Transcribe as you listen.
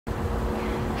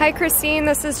Hi Christine,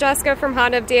 this is Jessica from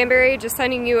Honda of Danbury, just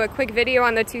sending you a quick video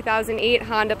on the 2008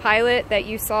 Honda Pilot that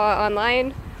you saw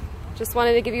online. Just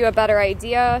wanted to give you a better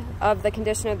idea of the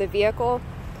condition of the vehicle.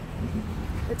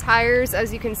 The tires,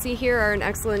 as you can see here, are in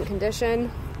excellent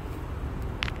condition.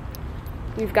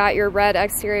 You've got your red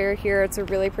exterior here, it's a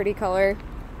really pretty color.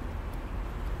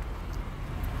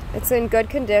 It's in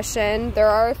good condition. There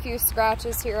are a few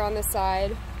scratches here on the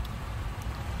side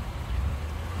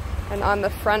and on the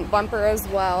front bumper as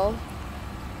well.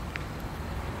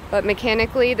 But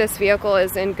mechanically, this vehicle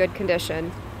is in good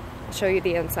condition. I'll show you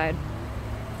the inside.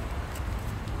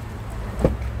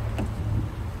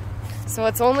 So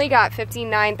it's only got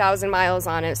 59,000 miles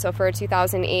on it, so for a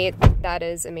 2008, that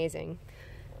is amazing.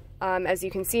 As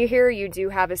you can see here, you do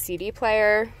have a CD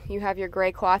player. You have your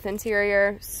gray cloth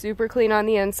interior, super clean on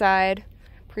the inside.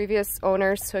 Previous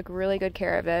owners took really good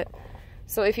care of it.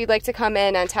 So if you'd like to come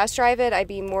in and test drive it, I'd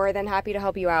be more than happy to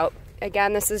help you out.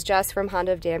 Again, this is Jess from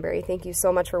Honda of Danbury. Thank you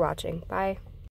so much for watching. Bye.